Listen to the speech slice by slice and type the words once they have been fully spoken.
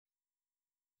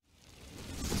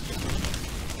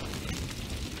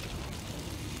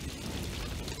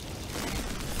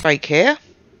Fake here.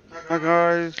 Hi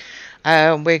guys.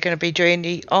 We're going to be doing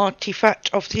the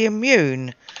artifact of the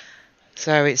immune.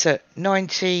 So it's at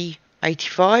 90,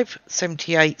 85,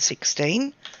 78,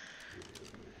 16.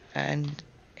 And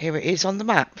here it is on the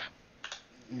map.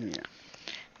 Yeah.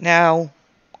 Now,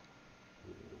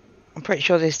 I'm pretty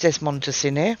sure there's Desmondus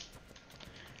in here.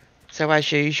 So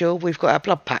as usual, we've got our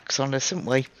blood packs on us, haven't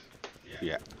we?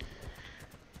 Yeah.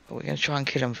 But we're going to try and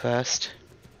kill them first.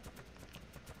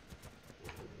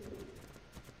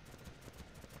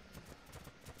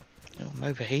 Oh, I'm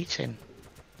overheating.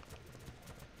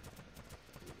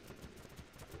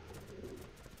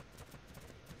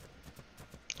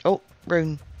 Oh,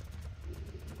 rune.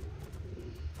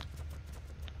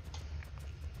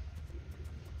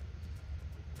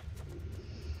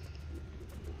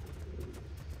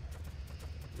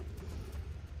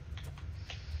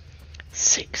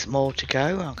 Six more to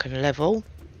go. I can level.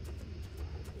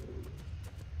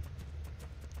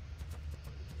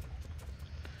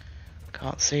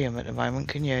 Can't see them at the moment,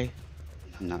 can you?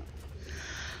 No.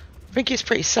 I think it's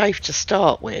pretty safe to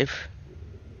start with.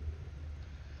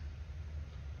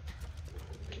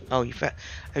 Oh, have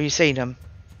you seen them?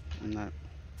 No.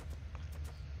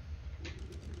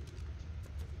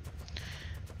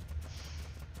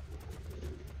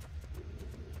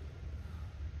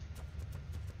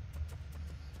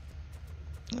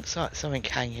 Looks like something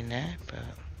hanging there, but...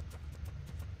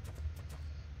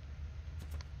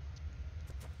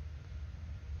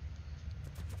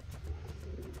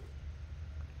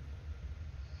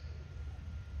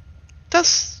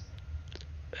 Does...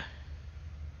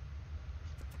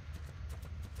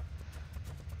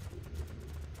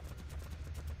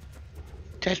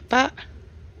 Dead bat?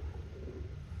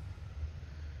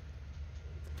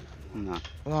 No.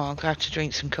 Well, I'm going to have to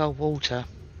drink some cold water.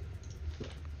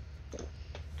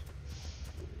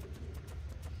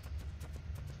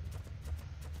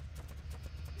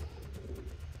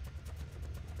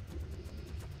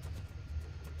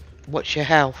 What's your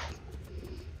health?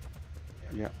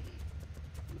 Yeah.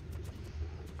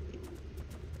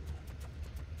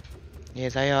 Yeah,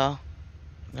 they are.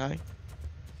 No?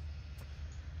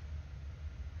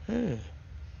 Hmm.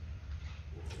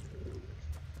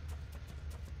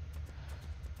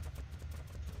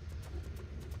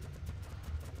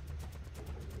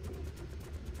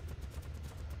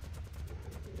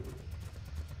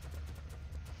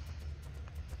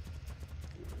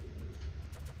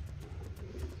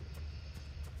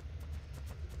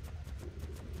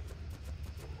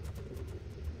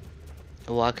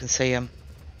 Oh, I can see them.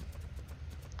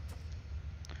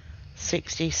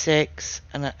 66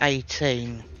 and an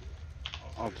 18.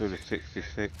 I'll do the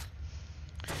 66.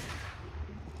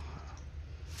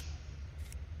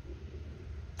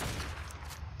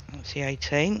 That's the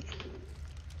 18.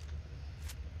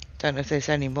 Don't know if there's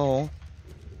any more.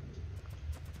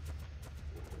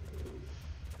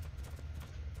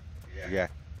 Yeah.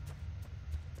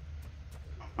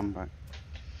 I'm back.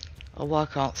 Oh, I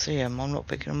can't see them. I'm not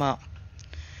picking them up.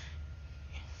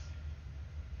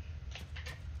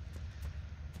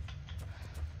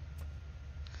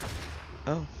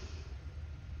 Oh.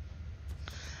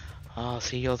 Ah,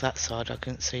 see, you're that side. I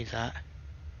couldn't see that.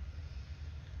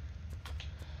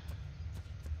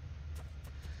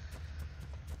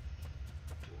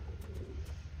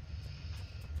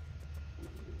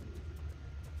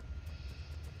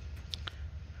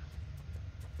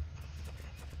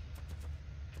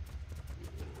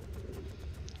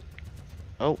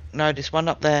 Oh, no, there's one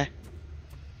up there.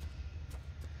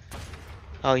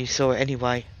 Oh, you saw it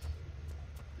anyway.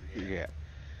 Yeah.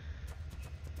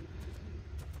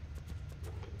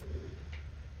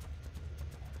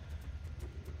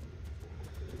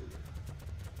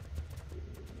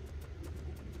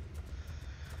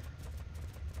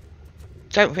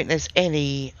 Don't think there's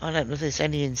any. I don't know if there's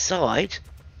any inside.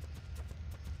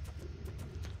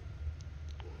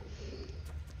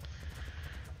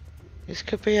 This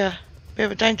could be a bit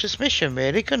of a dangerous mission,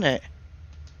 really, couldn't it?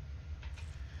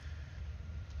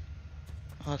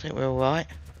 I think we're alright.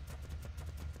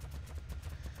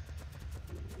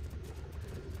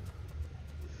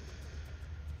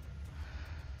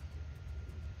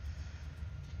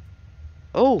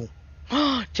 Oh!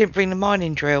 Didn't bring the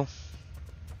mining drill.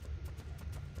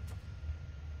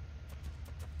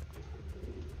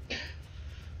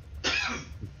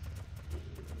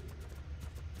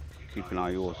 Keep an eye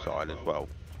on your side as well.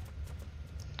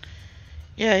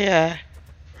 Yeah, yeah.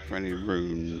 For any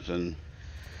runes and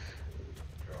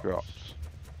drops.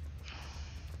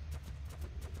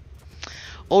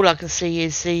 All I can see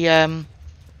is the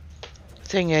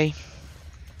thingy.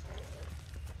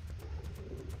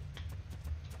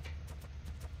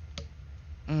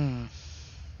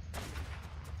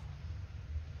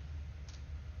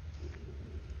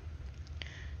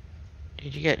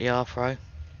 you get the Arthro?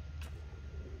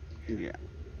 Yeah.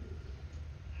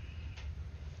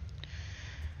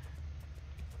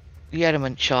 The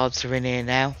element shards are in here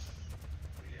now.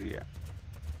 Yeah.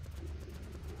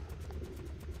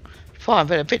 Fine,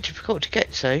 but a bit difficult to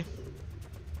get to.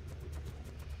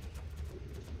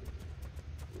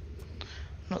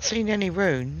 Not seen any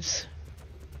runes.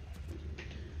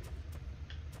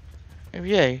 Have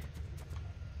you?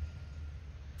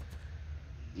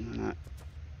 No.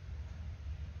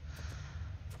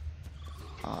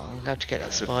 Oh, I'm glad to get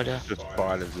that spider. Just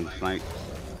spiders and snakes.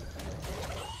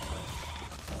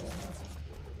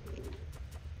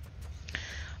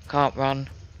 Can't run.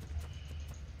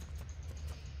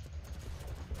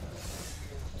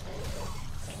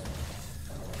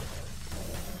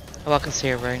 Oh, I can see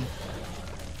a rune.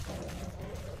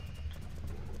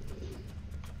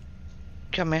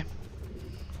 Come here.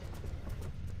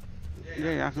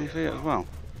 Yeah, I can see it as well.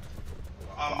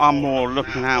 I'm more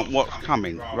looking at what's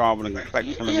coming rather than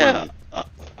collecting the Yeah.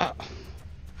 runes.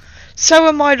 So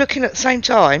am I looking at the same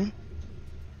time?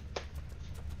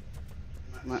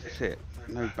 That's it.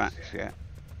 No bats yet.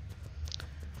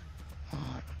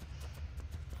 Right.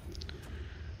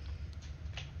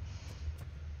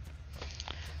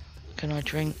 Can I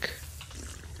drink?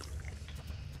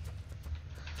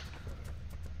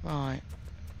 Right.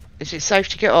 Is it safe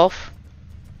to get off?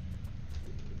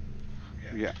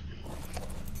 Yeah.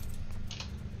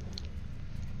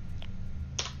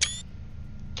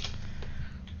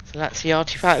 So that's the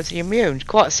artifact of the immune.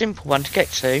 Quite a simple one to get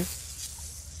to. Isn't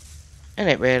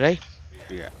it really?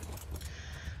 Yeah.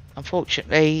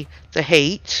 Unfortunately, the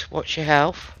heat. Watch your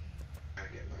health.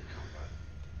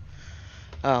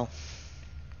 Oh.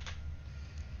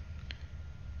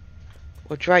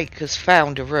 Well, Drake has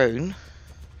found a rune.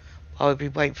 I'll be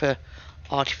waiting for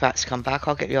artifacts to come back.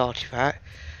 I'll get the artifact.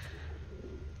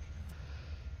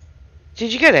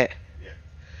 Did you get it? Yeah.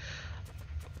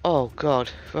 Oh, God.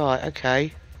 Right,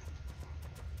 okay.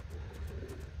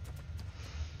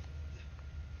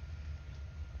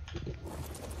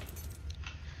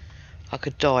 I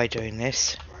could die doing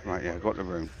this. Right, yeah, got the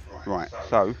rune. Right,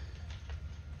 so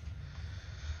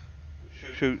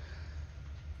shoot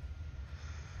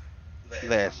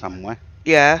there somewhere,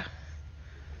 Yeah.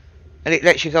 And it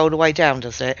lets you go all the way down,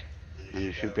 does it? and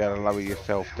you should be able to lower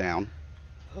yourself down.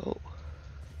 Oh.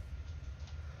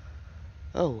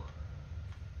 Oh.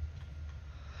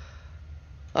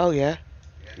 Oh, yeah.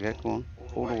 Yeah, go on,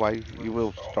 all the way. You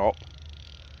will stop.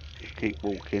 Just keep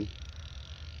walking.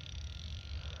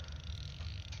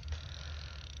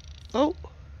 Oh.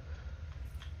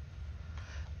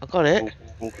 I got it.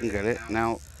 Walk and get it.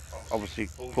 Now, obviously,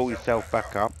 pull yourself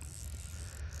back up,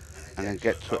 and then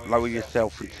get to it. Lower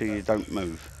yourself until you don't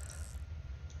move.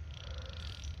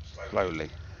 Slowly.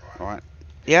 All right.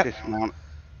 Yep. Dismount,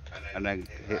 and then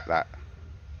hit that.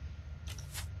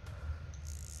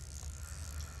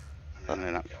 And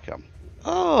then up you come.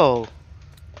 Oh.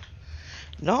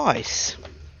 Nice.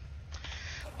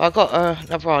 Well, I got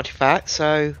another artifact,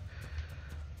 so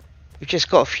we've just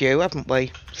got a few, haven't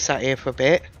we? Sat here for a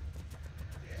bit.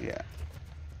 Yeah.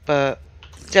 But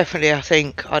definitely, I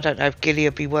think, I don't know if Gilly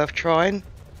would be worth trying.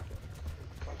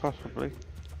 Possibly.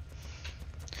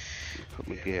 Put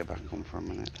my gear back on for a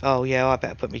minute. Oh, yeah, I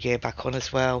better put my gear back on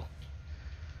as well.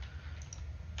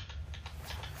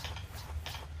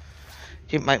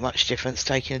 Didn't make much difference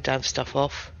taking the damn stuff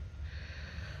off.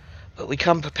 But we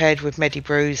come prepared with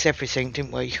Medi-Brews, everything,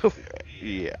 didn't we?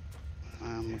 Yeah.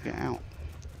 We'll get out.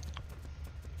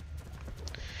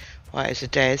 Right, there's a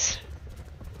Des.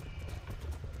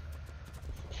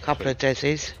 Couple of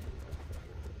Deses.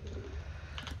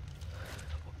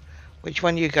 Which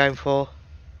one are you going for?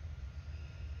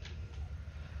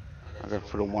 I'll go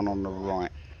for the one on the right.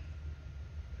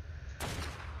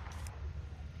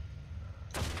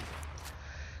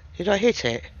 Did I hit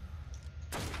it?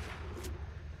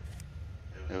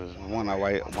 There was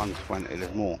 108 and 120.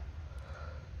 There's more.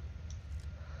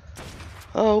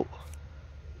 Oh.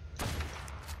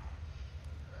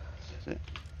 That's it.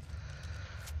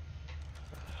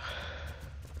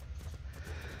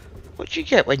 What do you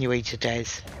get when you eat a Des?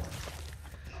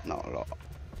 Not a lot.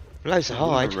 Loads of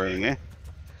hide. Rune, yeah?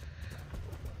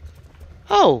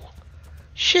 Oh.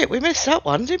 Shit, we missed that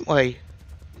one, didn't we?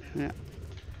 Yeah.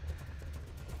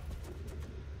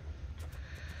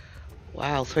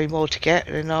 Wow, 3 more to get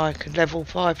and then I can level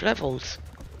 5 levels.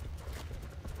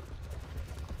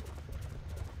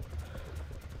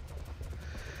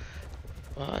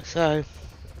 Right, so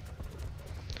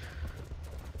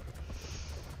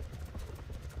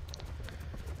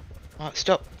right,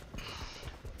 stop.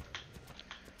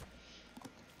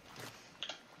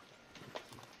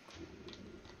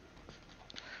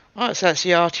 Oh, so that's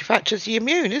the artifact of the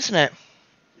immune, isn't it?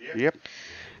 Yep.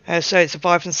 So it's a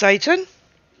bye from Satan.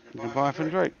 Goodbye from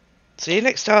Drake. See you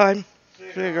next time.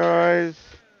 See you guys.